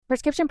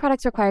Prescription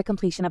products require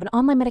completion of an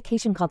online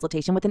medication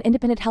consultation with an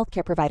independent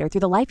healthcare provider through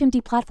the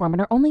LifeMD platform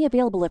and are only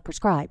available if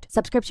prescribed.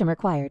 Subscription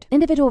required.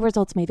 Individual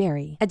results may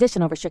vary.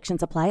 Additional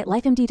restrictions apply at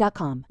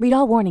lifemd.com. Read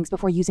all warnings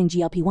before using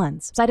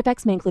GLP-1s. Side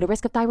effects may include a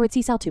risk of thyroid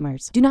C-cell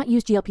tumors. Do not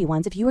use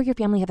GLP-1s if you or your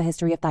family have a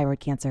history of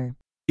thyroid cancer.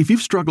 If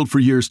you've struggled for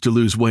years to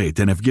lose weight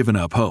and have given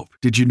up hope,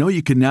 did you know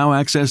you can now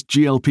access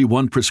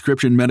GLP-1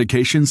 prescription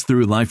medications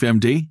through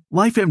LifeMD?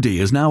 LifeMD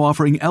is now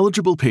offering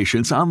eligible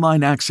patients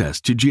online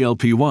access to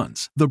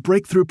GLP-1s, the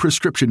breakthrough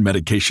prescription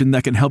medication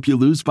that can help you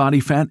lose body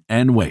fat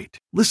and weight.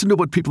 Listen to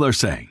what people are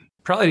saying.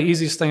 Probably the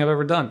easiest thing I've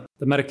ever done.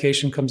 The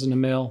medication comes in the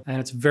mail, and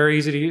it's very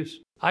easy to use.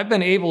 I've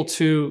been able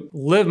to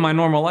live my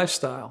normal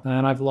lifestyle,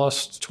 and I've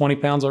lost 20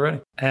 pounds already,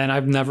 and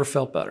I've never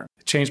felt better.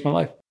 It changed my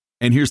life.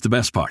 And here's the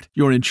best part.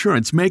 Your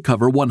insurance may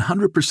cover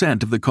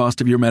 100% of the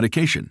cost of your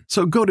medication.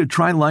 So go to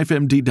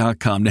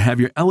trylifemd.com to have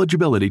your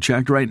eligibility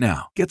checked right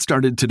now. Get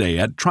started today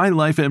at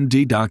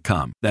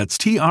trylifemd.com. That's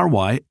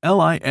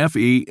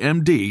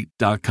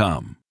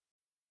trylifemd.com.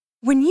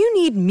 When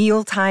you need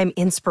mealtime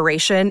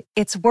inspiration,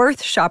 it's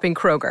worth shopping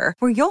Kroger,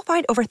 where you'll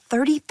find over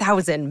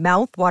 30,000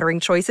 mouth-watering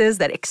choices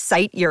that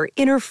excite your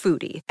inner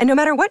foodie. And no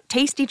matter what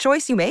tasty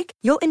choice you make,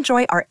 you'll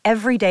enjoy our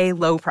everyday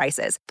low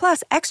prices,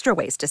 plus extra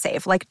ways to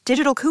save, like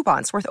digital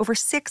coupons worth over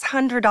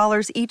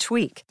 $600 each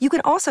week. You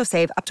can also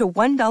save up to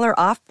 $1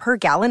 off per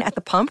gallon at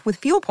the pump with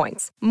fuel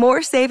points.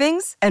 More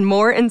savings and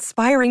more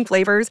inspiring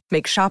flavors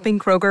make shopping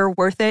Kroger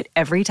worth it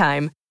every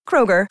time.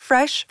 Kroger,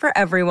 fresh for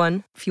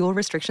everyone. Fuel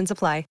restrictions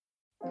apply.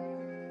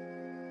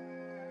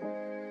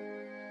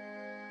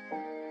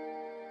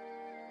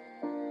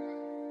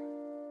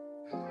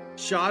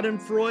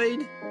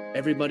 Schadenfreude?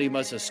 Everybody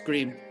must have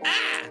screamed,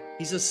 "Ah!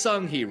 He's a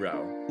sung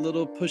hero."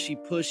 Little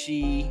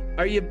pushy.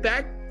 Are you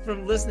back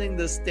from listening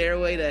to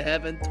Stairway to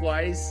Heaven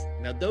twice?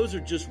 Now, those are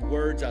just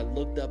words I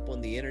looked up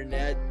on the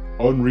internet.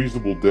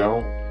 Unreasonable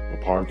Doubt, a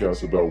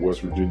podcast about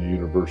West Virginia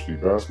University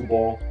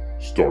basketball,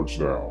 starts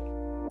now.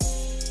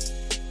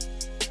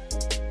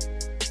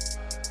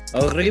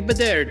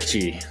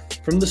 Arrivederci.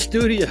 From the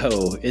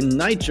studio in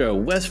Nitro,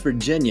 West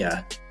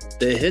Virginia,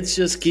 the hits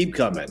just keep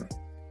coming.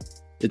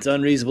 It's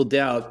Unreasonable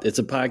Doubt. It's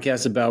a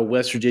podcast about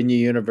West Virginia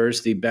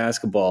University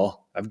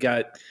basketball. I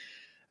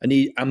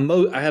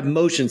have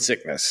motion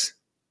sickness.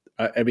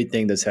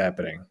 Everything that's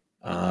happening.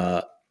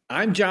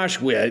 I'm Josh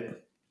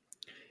Witt,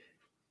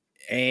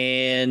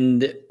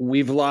 and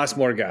we've lost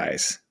more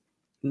guys.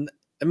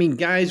 I mean,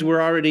 guys were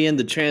already in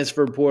the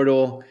transfer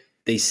portal.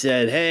 They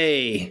said,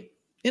 "Hey,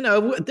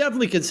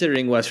 definitely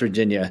considering West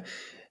Virginia,"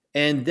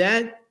 and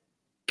that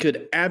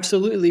could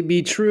absolutely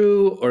be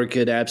true, or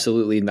could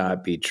absolutely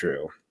not be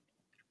true.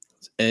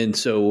 And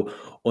so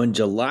on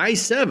July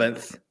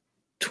 7th,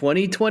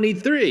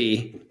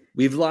 2023,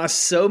 we've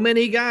lost so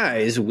many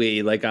guys.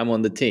 I'm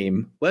on the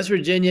team. West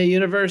Virginia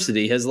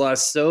University has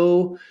lost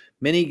so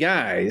many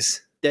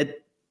guys that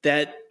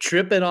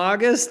trip in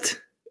August,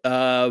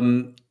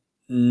 gabagool.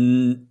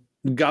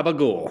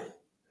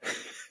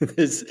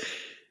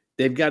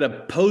 They've got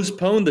to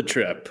postpone the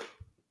trip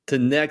to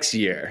next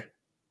year.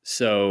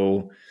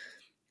 So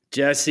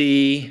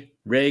Jesse,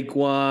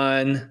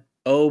 Raekwon,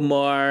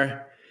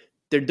 Omar,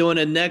 they're doing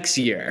it next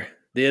year,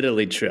 the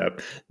Italy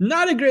trip.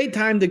 Not a great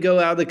time to go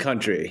out of the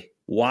country.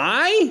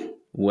 Why?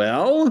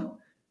 Well,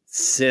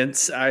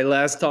 since I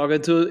last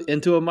talked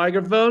into a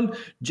microphone,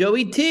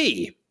 Joey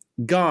T,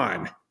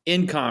 gone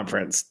in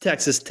conference,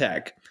 Texas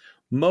Tech.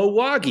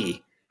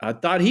 Milwaukee, I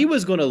thought he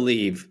was going to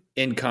leave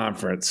in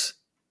conference.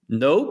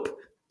 Nope,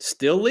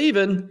 still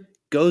leaving,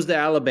 goes to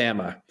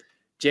Alabama.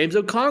 James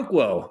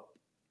Okonkwo,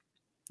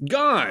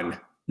 gone.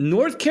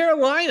 North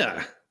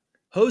Carolina,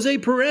 Jose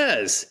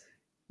Perez,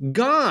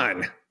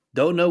 gone.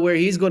 Don't know where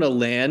he's going to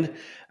land.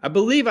 I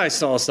believe I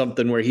saw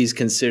something where he's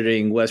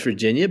considering West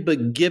Virginia,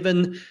 but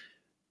given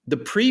the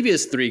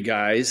previous three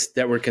guys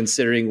that were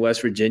considering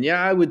West Virginia,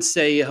 I would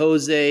say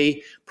Jose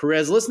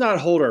Perez, let's not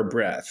hold our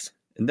breath.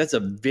 And that's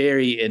a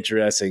very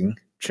interesting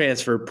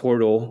transfer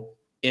portal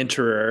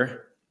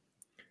enterer.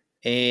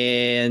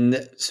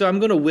 And so I'm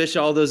going to wish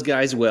all those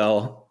guys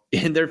well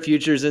in their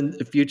futures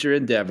and future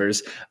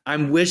endeavors.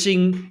 I'm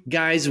wishing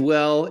guys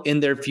well in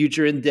their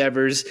future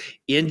endeavors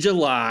in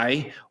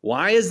July.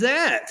 Why is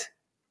that?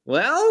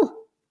 Well,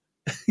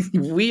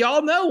 we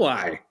all know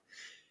why.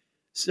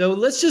 So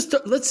let's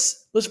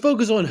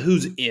focus on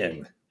who's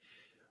in.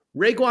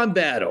 Raekwon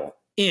Battle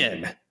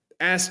in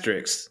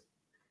asterisk.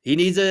 He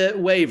needs a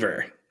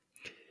waiver.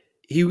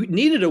 He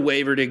needed a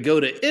waiver to go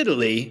to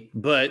Italy,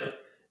 but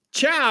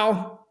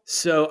ciao.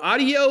 So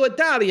Addio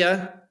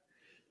Italia.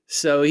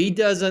 So he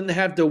doesn't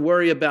have to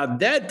worry about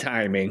that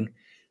timing.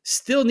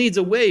 Still needs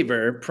a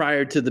waiver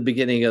prior to the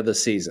beginning of the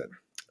season.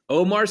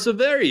 Omar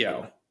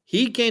Severio.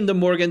 He came to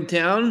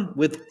Morgantown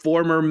with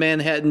former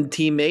Manhattan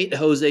teammate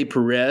Jose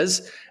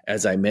Perez.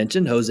 As I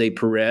mentioned, Jose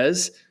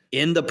Perez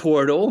in the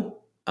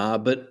portal.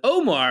 But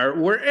Omar,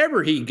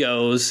 wherever he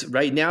goes,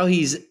 right now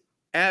he's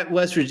at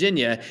West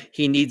Virginia,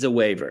 he needs a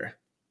waiver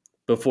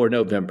before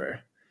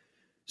November.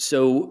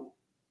 So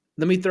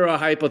let me throw a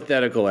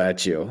hypothetical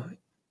at you.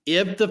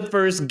 If the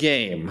first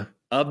game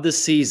of the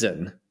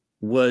season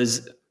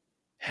was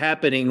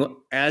happening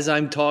as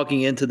I'm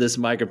talking into this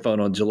microphone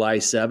on July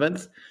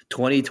 7th,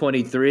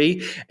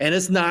 2023. And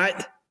it's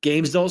not.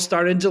 Games don't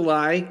start in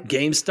July.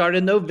 Games start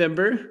in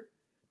November.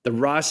 The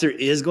roster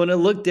is going to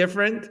look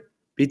different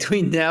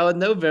between now and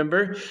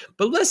November.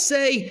 But let's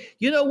say,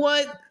 you know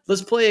what?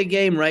 Let's play a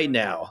game right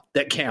now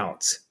that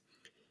counts.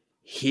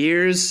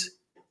 Here's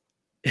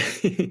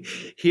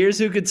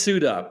who could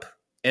suit up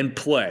and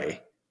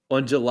play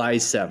on July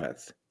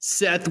 7th.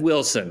 Seth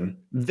Wilson,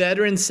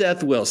 veteran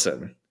Seth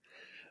Wilson,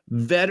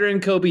 veteran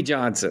Kobe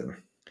Johnson.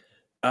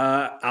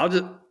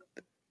 I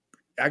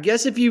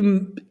guess if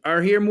you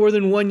are here more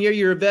than 1 year,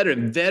 you're a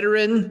veteran.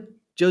 Veteran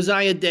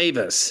Josiah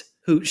Davis,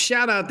 who,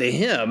 shout out to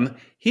him,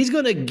 he's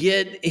going to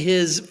get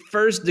his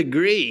first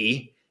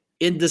degree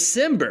in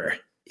December.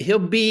 He'll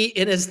be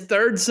in his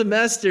third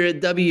semester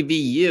at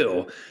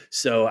WVU.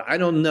 So I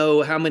don't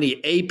know how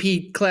many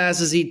AP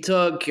classes he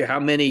took, how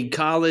many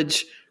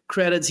college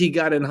credits he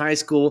got in high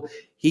school.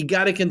 He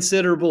got a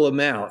considerable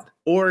amount,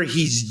 or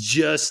he's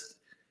just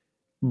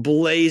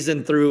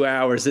blazing through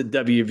hours at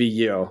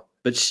WVU.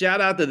 But shout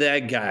out to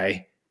that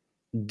guy,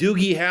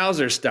 Doogie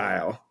Howser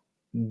style,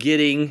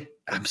 getting,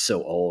 I'm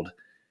so old.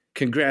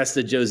 Congrats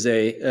to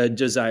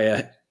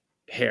Josiah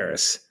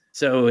Harris.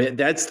 So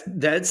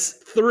that's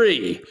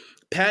 3.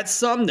 Pat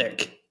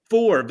Sumnick,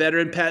 4,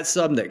 veteran Pat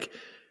Sumnick.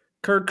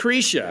 Kirk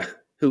Krisha,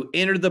 who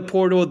entered the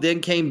portal, then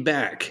came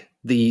back.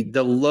 The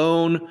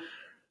lone,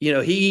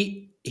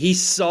 he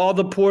saw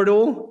the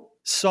portal,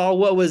 saw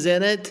what was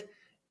in it,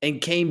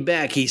 and came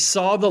back. He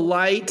saw the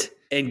light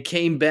and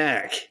came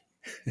back.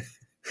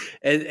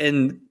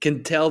 and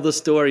can tell the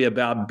story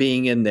about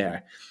being in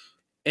there.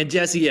 And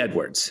Jesse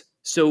Edwards.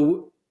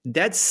 So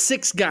that's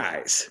 6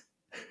 guys.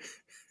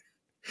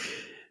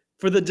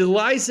 For the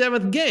July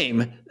 7th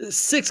game,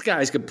 6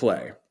 guys could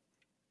play.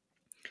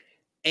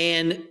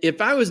 And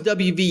if I was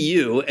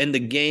WVU and the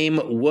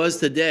game was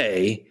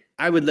today,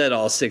 I would let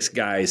all 6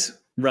 guys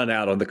run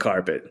out on the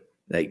carpet.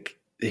 Like,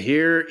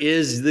 here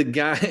is the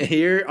guy.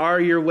 Here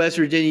are your West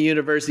Virginia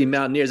University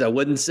Mountaineers. I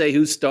wouldn't say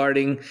who's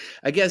starting.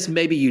 I guess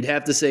maybe you'd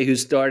have to say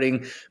who's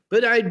starting.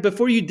 But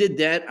before you did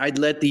that, I'd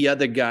let the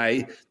other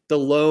guy, the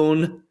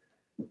lone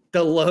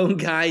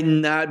guy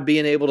not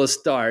being able to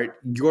start,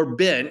 your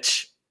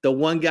bench, the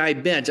one guy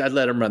bench, I'd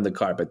let him run the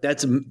carpet.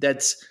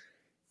 That's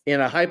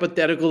in a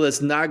hypothetical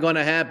that's not going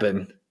to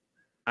happen.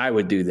 I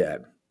would do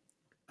that.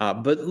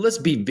 But let's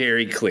be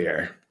very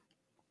clear.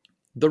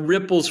 The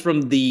ripples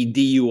from the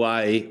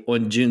DUI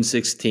on June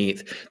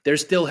 16th, they're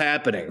still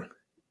happening.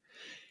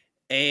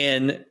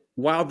 And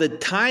while the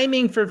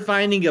timing for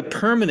finding a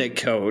permanent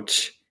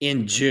coach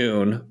in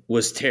June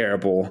was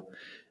terrible,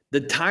 the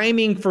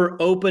timing for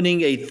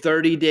opening a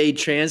 30-day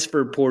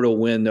transfer portal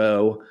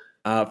window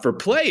for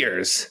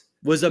players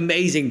was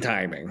amazing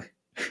timing.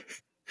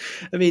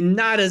 I mean,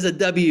 not as a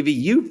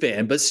WVU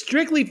fan, but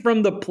strictly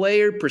from the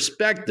player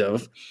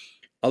perspective,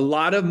 a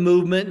lot of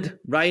movement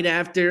right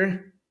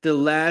after the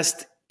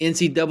last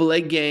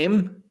NCAA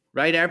game,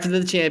 right after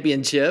the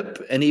championship,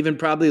 and even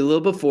probably a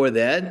little before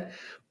that.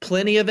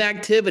 Plenty of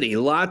activity,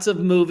 lots of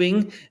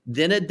moving.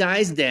 Then it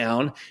dies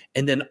down.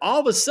 And then all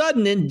of a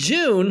sudden in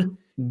June,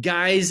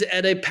 guys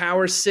at a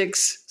Power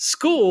 6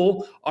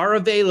 school are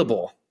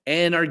available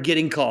and are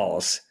getting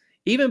calls.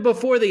 Even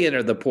before they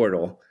enter the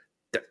portal,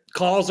 the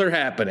calls are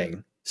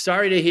happening.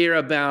 Sorry to hear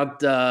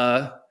about,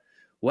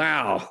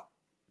 wow,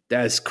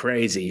 that's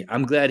crazy.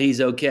 I'm glad he's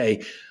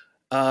okay.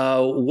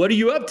 What are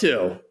you up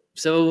to?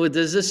 So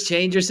does this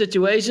change your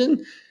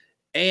situation?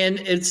 And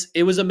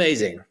it was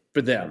amazing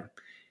for them.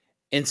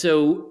 And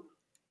so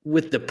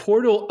with the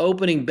portal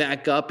opening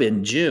back up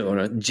in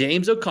June,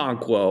 James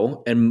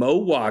Okonkwo and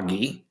Mo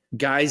Wagi,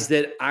 guys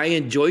that I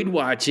enjoyed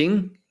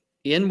watching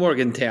in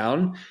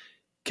Morgantown,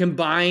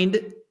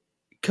 combined,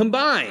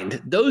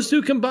 those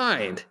two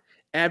combined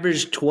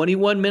averaged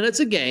 21 minutes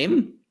a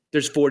game.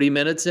 There's 40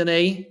 minutes in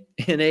a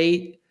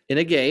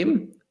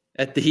game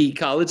at the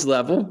college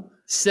level.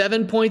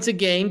 7 points a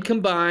game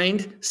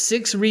combined,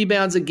 6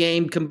 rebounds a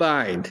game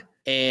combined.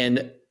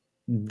 And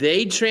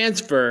they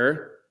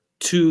transfer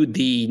to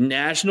the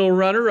national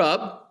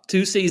runner-up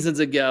 2 seasons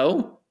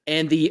ago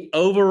and the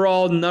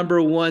overall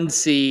number 1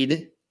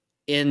 seed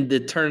in the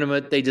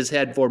tournament they just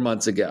had 4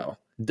 months ago.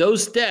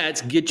 Those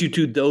stats get you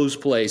to those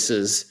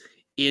places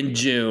in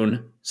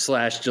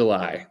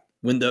June/July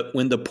when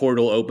the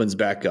portal opens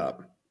back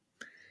up.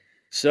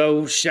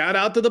 So shout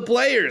out to the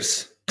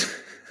players.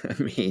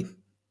 I mean,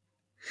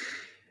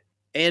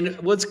 and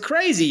what's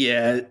crazy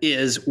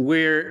is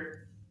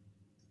we're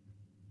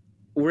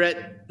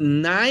at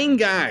 9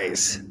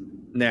 guys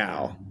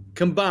now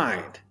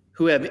combined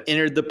who have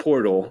entered the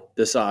portal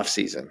this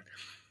offseason.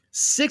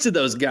 6 of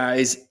those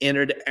guys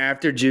entered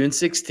after June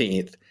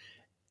 16th.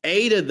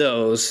 8 of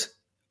those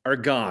are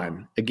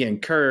gone. Again,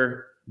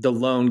 Kerr, the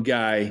lone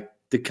guy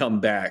to come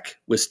back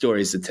with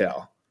stories to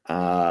tell.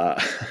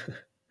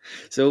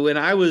 So when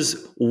I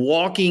was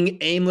walking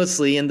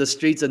aimlessly in the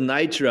streets of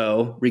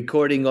Nitro,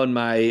 recording on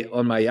my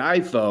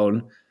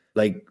iPhone,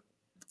 like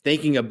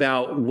thinking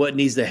about what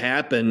needs to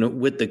happen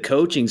with the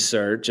coaching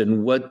search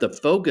and what the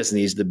focus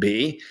needs to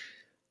be,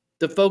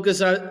 the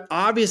focus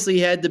obviously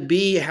had to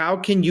be, how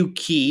can you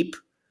keep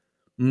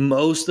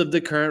most of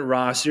the current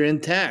roster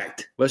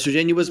intact? West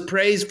Virginia was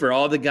praised for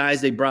all the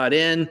guys they brought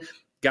in,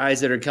 guys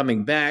that are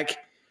coming back.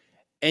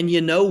 And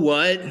you know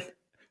what?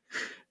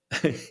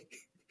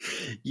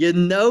 You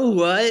know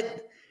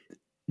what?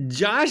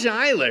 Josh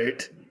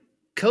Eilert,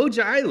 Coach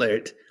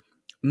Eilert,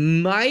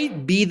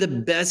 might be the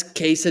best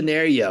case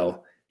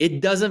scenario.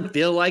 It doesn't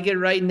feel like it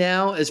right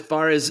now as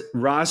far as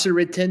roster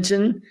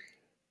retention,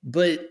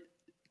 but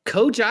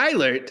Coach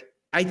Eilert,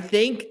 I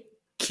think,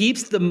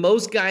 keeps the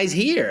most guys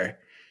here.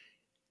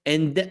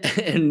 And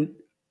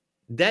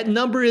that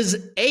number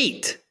is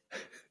 8.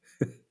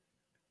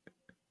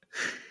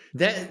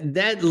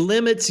 That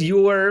limits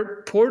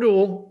your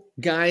portal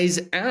guys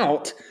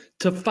out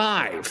to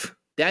 5.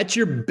 That's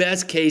your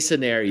best case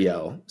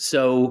scenario.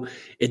 So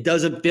it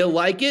doesn't feel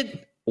like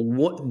it.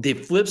 The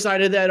flip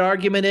side of that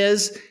argument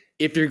is,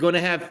 if you're going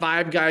to have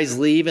 5 guys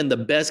leave in the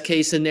best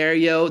case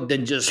scenario,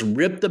 then just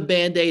rip the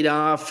Band-Aid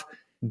off,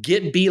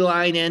 get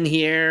Beeline in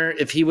here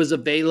if he was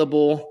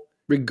available,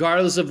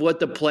 regardless of what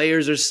the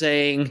players are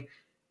saying.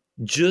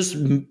 Just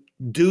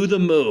do the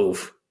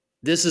move.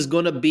 This is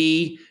going to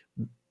be,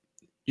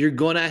 you're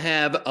going to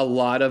have a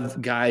lot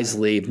of guys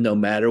leave no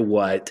matter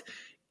what.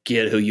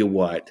 Get who you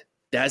want.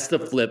 That's the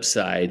flip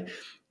side.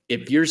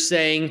 If you're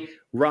saying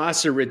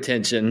roster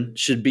retention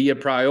should be a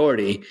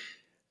priority,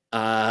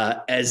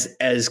 as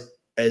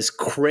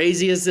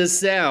crazy as this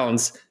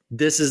sounds,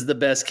 this is the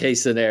best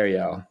case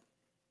scenario.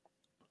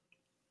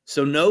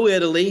 So no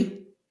Italy.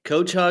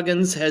 Coach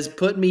Huggins has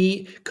put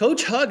me in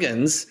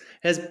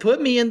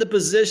the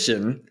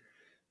position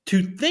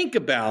to think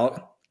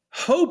about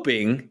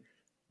hoping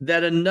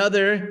that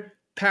another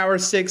Power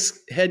 6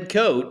 head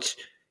coach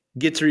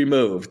gets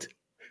removed.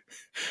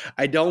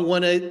 I don't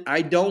want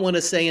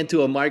to say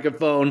into a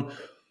microphone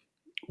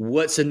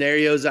what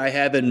scenarios I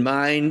have in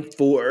mind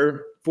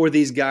for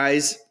these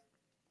guys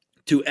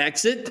to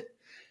exit.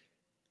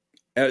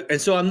 And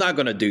so I'm not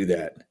going to do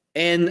that.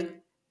 And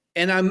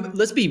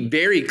let's be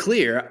very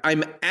clear,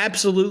 I'm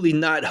absolutely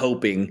not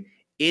hoping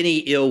any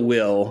ill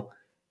will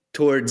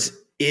towards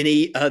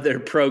any other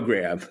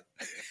program.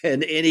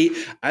 And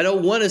I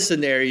don't want a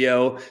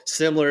scenario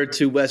similar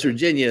to West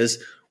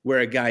Virginia's where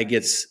a guy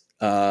gets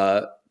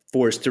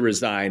forced to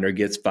resign or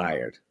gets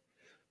fired.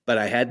 But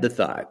I had the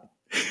thought.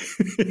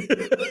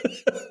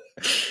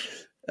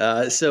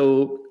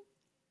 So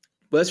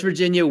West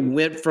Virginia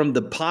went from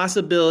the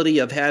possibility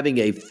of having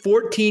a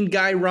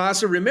 14-guy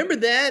roster. Remember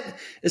that?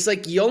 It's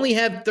like you only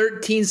have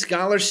 13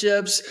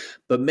 scholarships,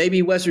 but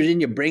maybe West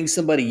Virginia brings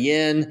somebody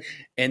in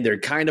and they're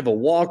kind of a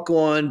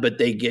walk-on, but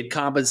they get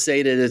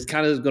compensated. It's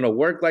kind of going to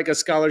work like a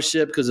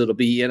scholarship because it'll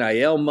be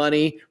NIL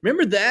money.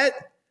 Remember that?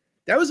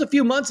 That was a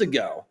few months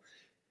ago.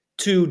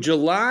 To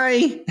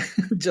July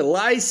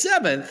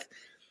 7th,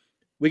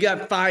 we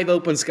got 5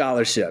 open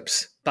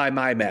scholarships by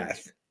my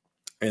math.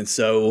 And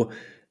so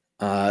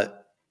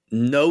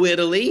no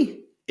Italy.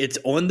 It's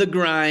on the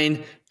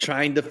grind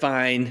trying to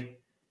find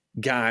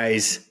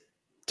guys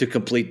to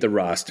complete the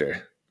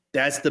roster.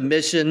 That's the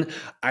mission.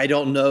 I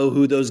don't know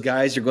who those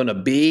guys are going to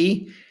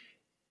be.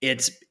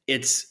 It's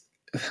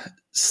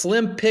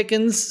slim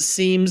pickings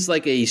seems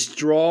like a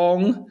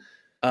strong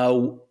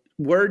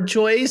word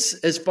choice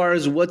as far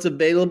as what's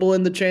available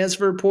in the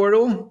transfer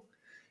portal.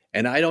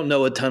 And I don't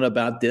know a ton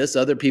about this.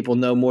 Other people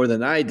know more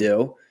than I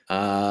do.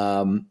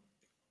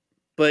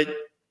 But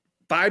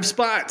 5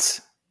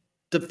 spots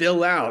to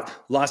fill out.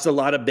 Lost a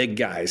lot of big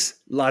guys.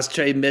 Lost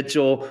Trey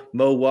Mitchell,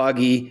 Mo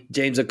Waggy,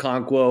 James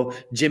Okonkwo,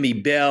 Jimmy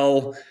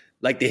Bell.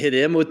 Like to hit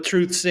him with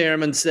truth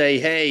serum and say,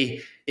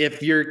 hey,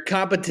 if your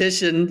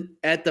competition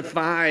at the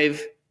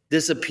 5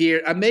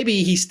 disappear,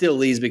 maybe he still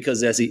leaves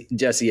because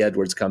Jesse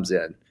Edwards comes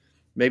in.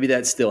 Maybe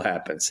that still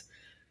happens.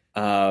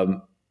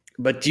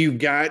 But you've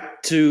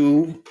got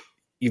to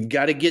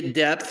get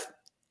depth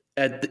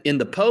in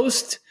the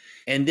post,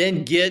 and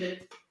then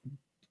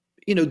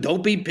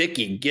don't be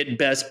picky. Get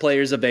best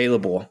players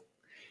available.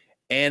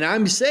 And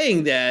I'm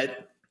saying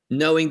that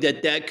knowing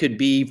that could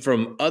be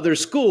from other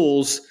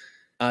schools.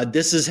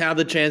 This is how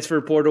the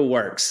transfer portal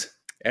works.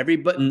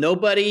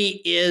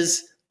 Nobody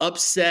is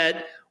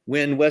upset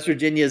when West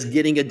Virginia is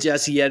getting a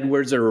Jesse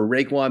Edwards or a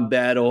Raekwon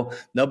Battle.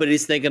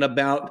 Nobody's thinking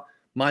about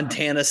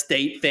Montana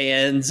State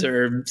fans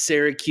or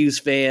Syracuse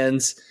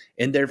fans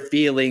and their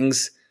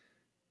feelings.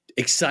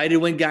 Excited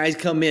when guys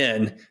come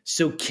in,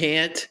 so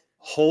can't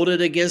hold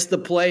it against the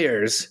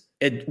players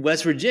at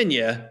West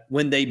Virginia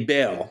when they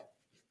bail.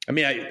 I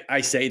mean,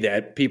 I say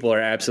that. People are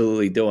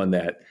absolutely doing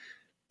that.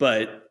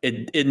 But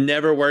it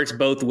never works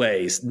both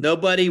ways.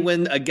 Nobody,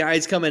 when a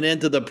guy's coming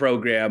into the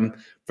program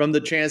from the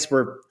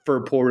transfer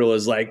portal,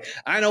 is like,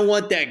 I don't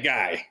want that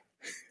guy.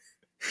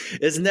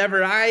 It's never,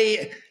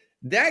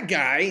 that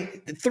guy,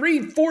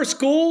 3-4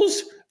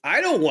 schools,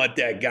 I don't want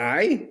that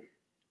guy.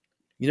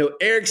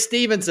 Eric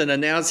Stevenson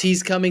announced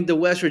he's coming to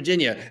West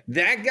Virginia.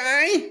 That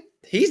guy,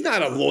 he's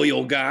not a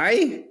loyal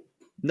guy.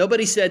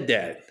 Nobody said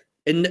that.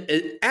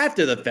 And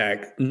after the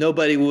fact,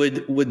 nobody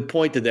would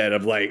point to that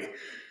of like,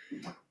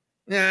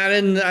 nah, I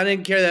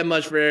didn't care that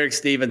much for Eric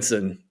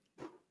Stevenson.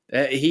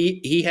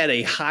 He had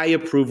a high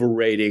approval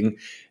rating,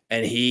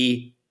 and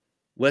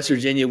West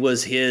Virginia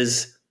was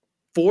his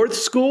fourth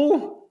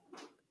school.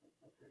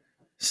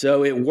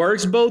 So it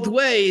works both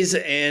ways,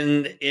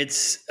 and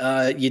it's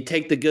you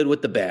take the good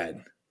with the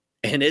bad.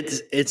 And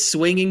it's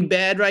swinging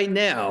bad right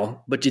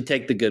now, but you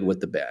take the good with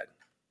the bad.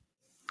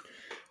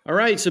 All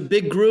right, so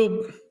big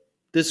group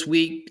this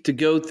week to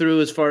go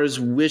through as far as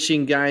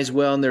wishing guys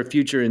well in their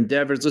future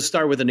endeavors. Let's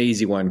start with an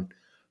easy one.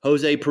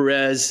 Jose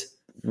Perez.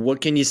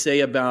 What can you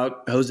say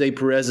about Jose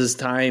Perez's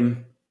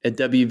time at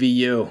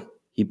WVU?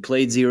 He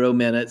played 0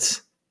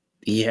 minutes.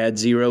 He had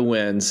 0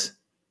 wins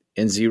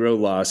and 0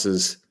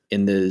 losses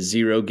in the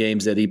 0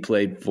 games that he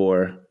played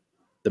for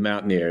the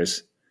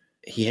Mountaineers.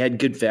 He had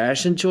good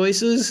fashion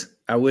choices.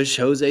 I wish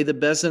Jose the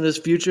best in his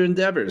future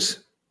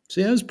endeavors.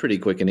 So that was pretty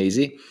quick and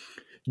easy.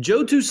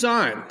 Joe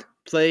Toussaint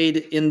played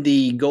in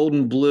the Gold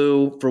and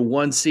Blue for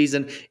 1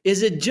 season.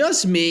 Is it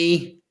just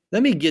me?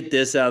 Let me get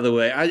this out of the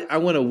way. I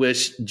want to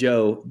wish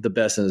Joe the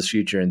best in his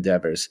future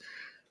endeavors.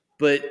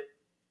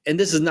 And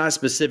this is not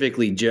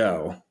specifically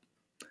Joe,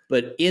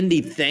 but in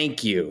the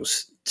thank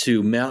yous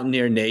to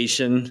Mountaineer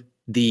Nation,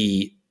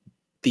 the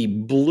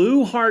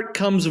blue heart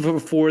comes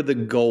before the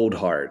gold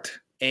heart.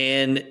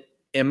 And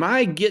am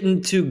I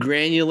getting too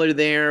granular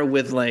there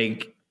with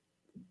like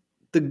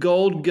the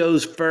gold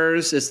goes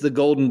first? It's the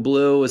gold and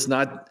blue. It's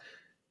not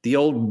the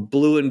old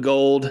blue and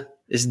gold.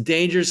 It's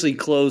dangerously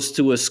close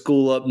to a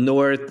school up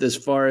north as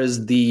far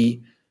as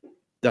the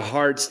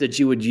hearts that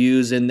you would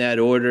use in that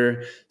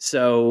order.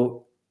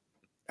 So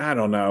I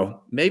don't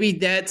know. Maybe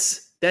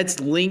that's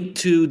linked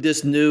to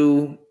this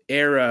new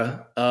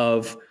era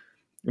of,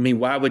 I mean,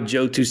 why would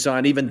Joe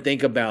Toussaint even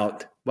think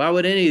about, why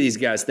would any of these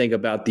guys think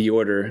about the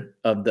order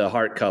of the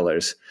heart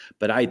colors?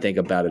 But I think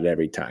about it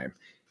every time.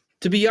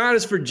 To be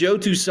honest, for Joe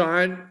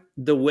Toussaint,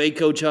 the way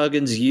Coach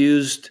Huggins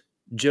used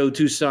Joe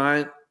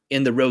Toussaint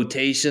in the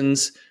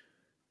rotations,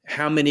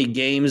 how many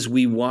games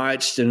we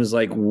watched and it was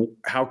like,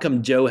 how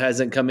come Joe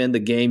hasn't come in the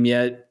game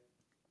yet?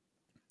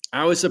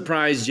 I was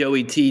surprised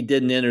Joey T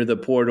didn't enter the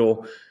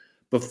portal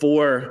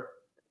before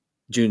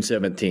June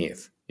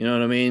 17th. You know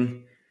what I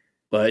mean?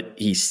 But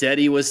he said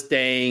he was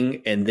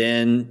staying, and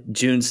then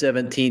June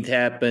 17th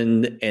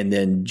happened, and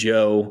then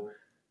Joe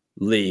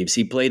leaves.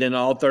 He played in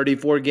all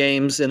 34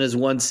 games in his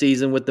 1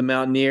 season with the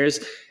Mountaineers,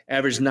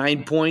 averaged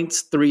 9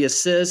 points, 3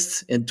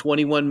 assists, and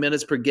 21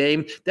 minutes per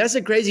game. That's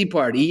the crazy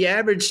part. He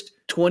averaged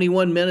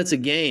 21 minutes a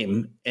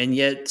game, and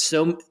yet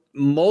so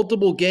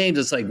multiple games,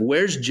 it's like,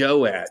 where's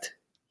Joe at?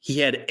 He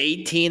had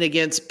 18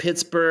 against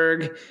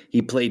Pittsburgh.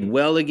 He played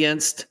well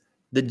against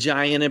the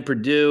Giant and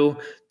Purdue.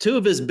 2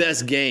 of his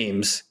best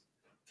games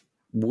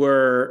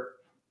were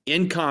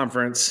in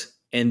conference,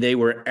 and they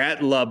were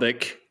at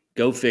Lubbock.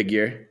 Go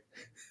figure.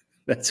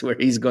 That's where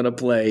he's going to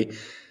play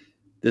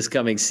this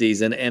coming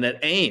season. And at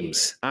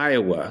Ames,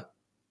 Iowa,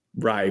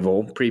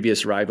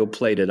 previous rival,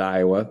 played at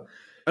Iowa.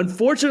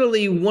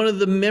 Unfortunately, one of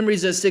the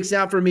memories that sticks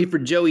out for me for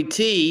Joey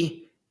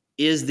T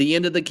is the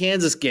end of the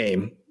Kansas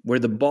game, where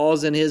the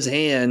ball's in his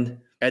hand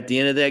at the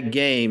end of that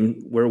game,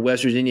 where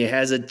West Virginia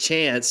has a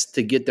chance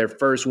to get their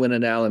first win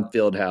at Allen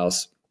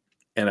Fieldhouse.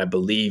 And I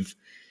believe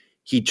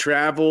he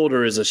traveled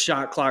or is a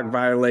shot clock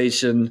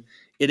violation.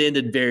 It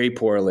ended very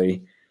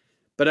poorly.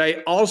 But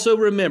I also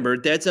remember,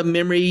 that's a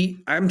memory.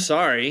 I'm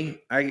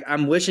sorry.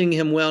 I'm wishing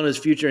him well in his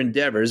future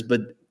endeavors.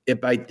 But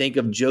if I think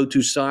of Joe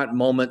Toussaint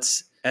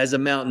moments as a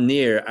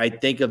Mountaineer, I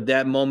think of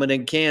that moment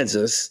in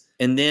Kansas.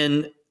 And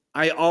then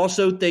I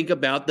also think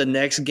about the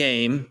next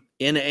game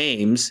in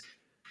Ames,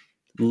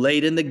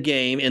 late in the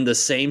game, in the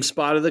same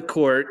spot of the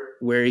court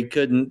where he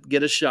couldn't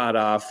get a shot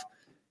off.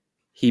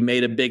 He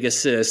made a big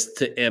assist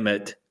to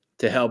Emmett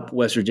to help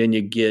West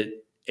Virginia get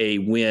a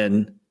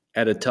win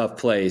at a tough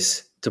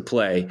place to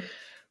play.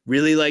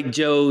 Really like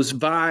Joe's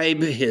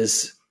vibe,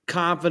 his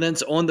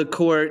confidence on the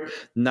court,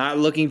 not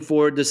looking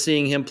forward to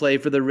seeing him play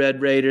for the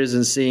Red Raiders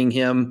and seeing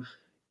him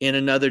in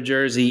another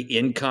jersey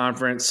in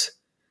conference.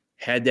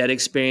 Had that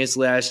experience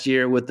last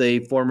year with a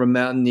former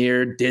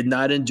Mountaineer, did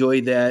not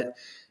enjoy that.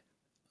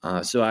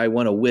 So I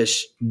want to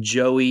wish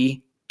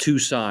Joey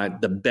Toussaint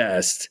the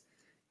best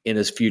in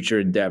his future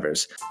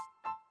endeavors.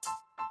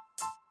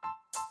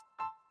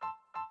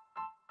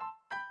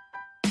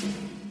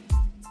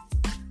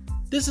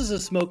 This is a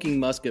Smoking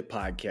Musket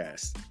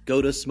podcast.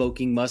 Go to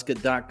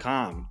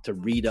smokingmusket.com to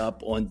read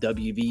up on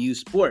WVU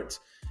sports.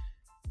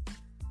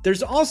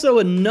 There's also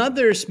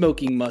another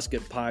Smoking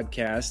Musket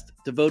podcast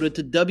devoted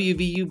to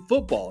WVU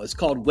football. It's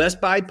called West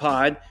by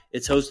Pod.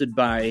 It's hosted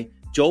by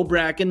Joel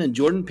Bracken and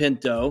Jordan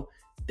Pinto.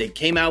 They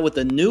came out with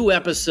a new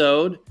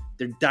episode.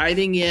 They're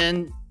diving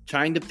in,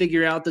 trying to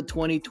figure out the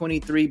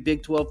 2023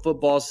 Big 12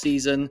 football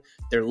season.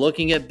 They're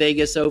looking at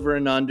Vegas over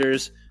and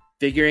unders,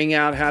 figuring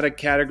out how to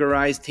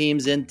categorize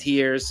teams in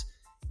tiers.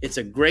 It's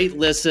a great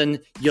listen.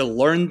 You'll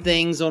learn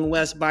things on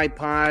West by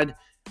Pod.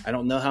 I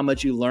don't know how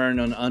much you learn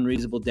on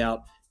Unreasonable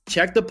Doubt.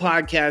 Check the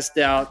podcast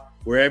out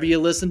wherever you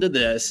listen to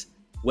this.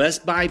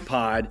 West by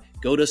Pod.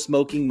 Go to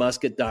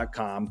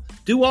smokingmusket.com.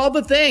 Do all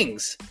the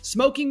things.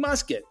 Smoking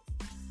Musket.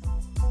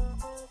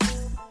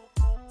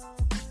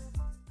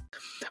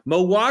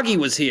 Mo Waggy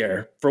was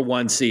here for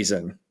one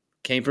season.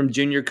 Came from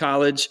junior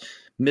college,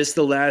 missed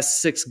the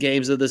last 6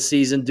 games of the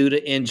season due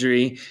to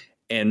injury,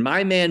 and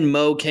my man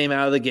Mo came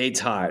out of the gates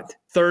hot.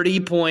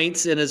 30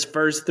 points in his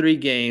first 3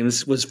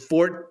 games, was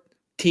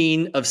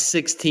 14 of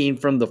 16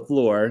 from the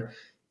floor,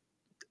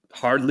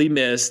 hardly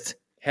missed,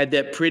 had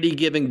that pretty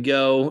give and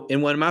go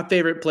in one of my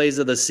favorite plays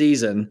of the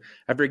season.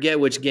 I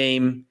forget which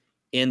game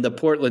in the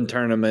Portland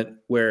tournament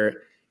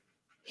where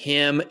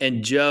him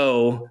and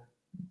Joe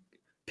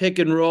pick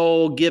and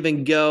roll, give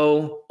and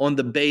go on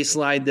the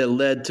baseline that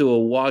led to a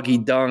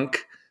Waggy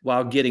dunk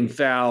while getting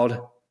fouled.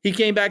 He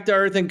came back to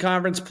earth in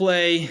conference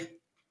play,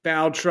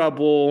 foul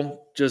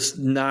trouble, just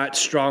not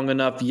strong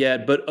enough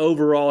yet, but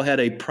overall had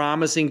a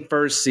promising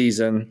first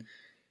season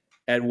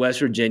at West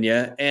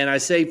Virginia. And I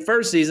say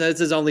first season, it's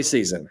his only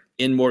season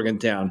in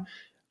Morgantown.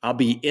 I'll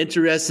be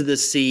interested to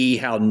see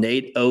how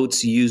Nate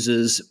Oates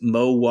uses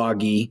Mo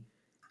Waggy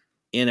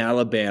in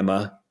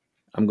Alabama.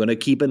 I'm going to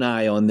keep an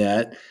eye on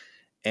that.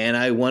 And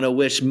I want to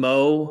wish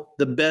Mo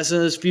the best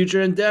in his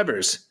future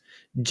endeavors.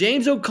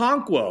 James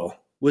Okonkwo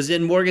was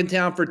in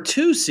Morgantown for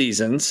 2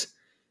 seasons.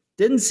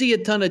 Didn't see a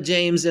ton of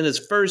James in his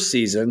first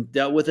season.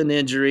 Dealt with an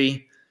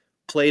injury.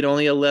 Played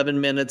only 11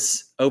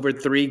 minutes over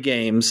 3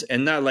 games.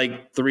 And not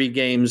like 3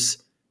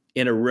 games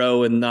in a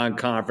row in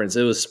non-conference.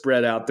 It was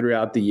spread out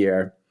throughout the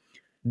year.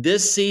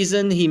 This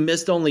season, he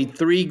missed only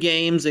 3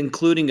 games,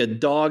 including a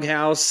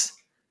doghouse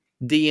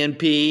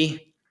DNP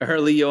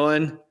early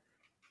on.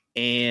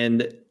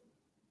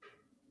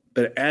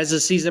 But as the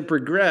season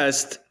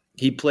progressed,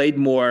 he played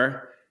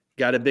more,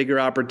 got a bigger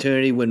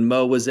opportunity when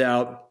Mo was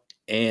out,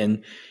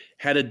 and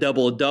had a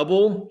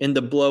double-double in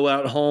the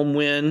blowout home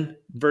win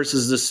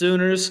versus the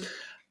Sooners.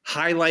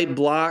 Highlight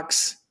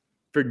blocks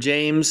for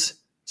James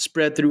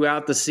spread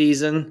throughout the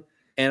season.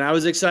 And I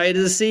was excited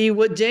to see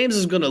what James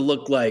is going to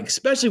look like,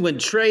 especially when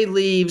Trey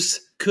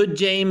leaves. Could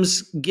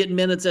James get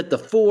minutes at the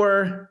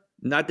 4?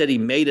 Not that he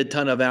made a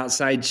ton of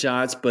outside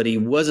shots, but he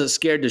wasn't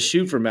scared to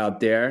shoot from out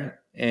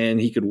there, and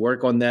he could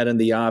work on that in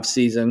the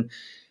offseason.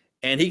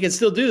 And he can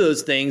still do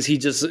those things. He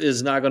just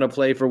is not going to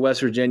play for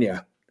West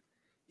Virginia.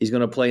 He's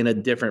going to play in a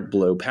different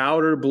blue,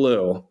 powder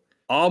blue.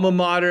 Alma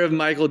mater of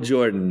Michael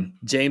Jordan,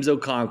 James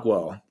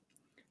Okonkwo.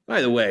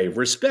 By the way,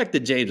 respect to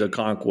James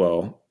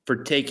Okonkwo for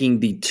taking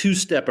the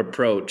 2-step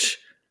approach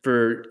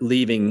for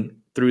leaving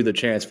through the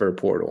transfer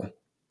portal.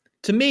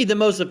 To me, the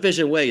most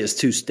efficient way is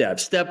 2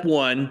 steps. Step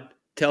 1,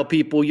 tell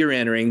people you're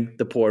entering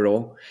the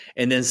portal.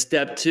 And then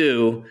step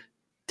 2,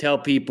 tell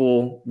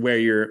people where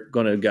you're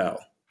going to go.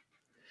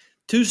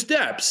 2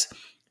 steps.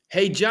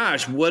 Hey,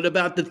 Josh, what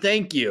about the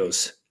thank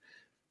yous?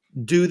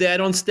 Do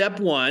that on step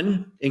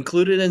 1,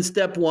 include it in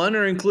step 1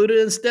 or include it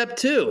in step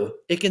 2.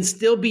 It can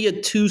still be a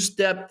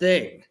 2-step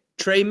thing.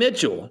 Trey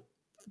Mitchell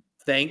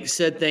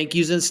said thank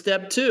yous in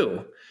step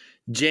 2.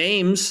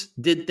 James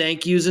did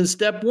thank yous in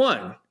step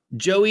 1.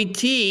 Joey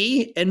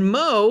T and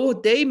Mo,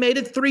 they made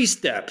it 3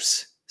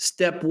 steps.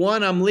 Step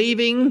 1, I'm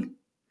leaving.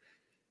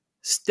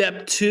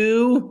 Step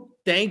 2,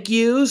 thank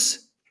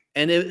yous.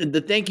 And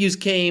the thank yous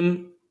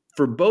came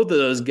for both of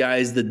those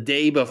guys the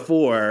day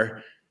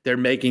before they're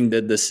making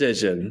the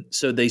decision.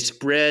 So they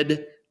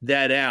spread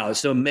that out.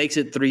 So it makes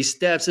it 3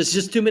 steps. It's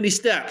just too many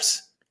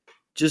steps.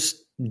 Just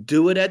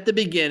do it at the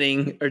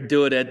beginning or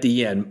do it at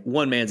the end.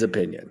 One man's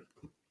opinion.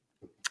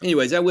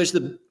 Anyways, I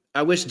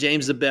wish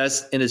James the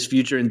best in his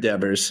future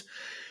endeavors.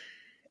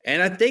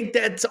 And I think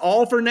that's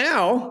all for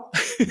now.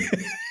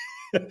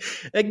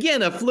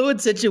 Again, a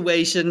fluid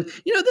situation.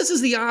 This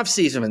is the off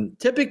season.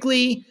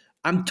 Typically,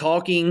 I'm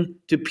talking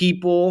to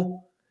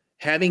people,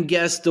 having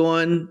guests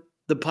on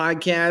the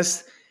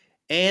podcast,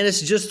 and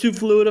it's just too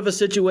fluid of a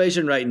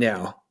situation right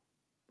now.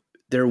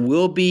 There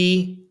will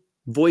be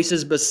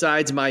voices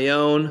besides my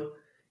own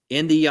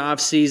in the off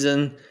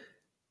season.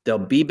 They'll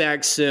be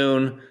back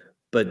soon,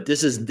 but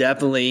this is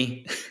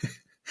definitely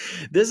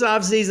this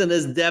off season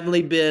has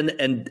definitely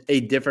been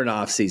a different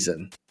off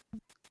season.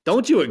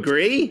 Don't you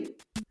agree?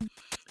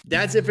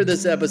 That's it for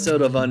this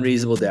episode of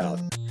Unreasonable Doubt.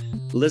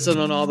 Listen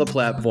on all the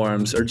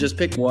platforms or just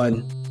pick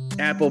one.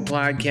 Apple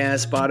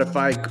Podcasts,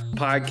 Spotify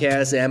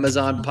Podcasts,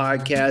 Amazon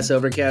Podcasts,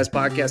 Overcast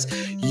Podcasts,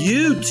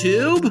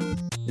 YouTube.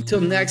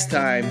 Until next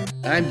time,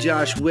 I'm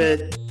Josh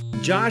Witt.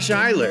 Josh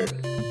Eilert,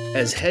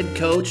 as head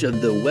coach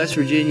of the West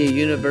Virginia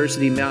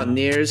University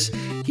Mountaineers,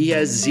 he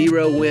has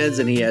 0 wins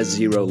and he has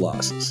 0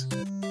 losses.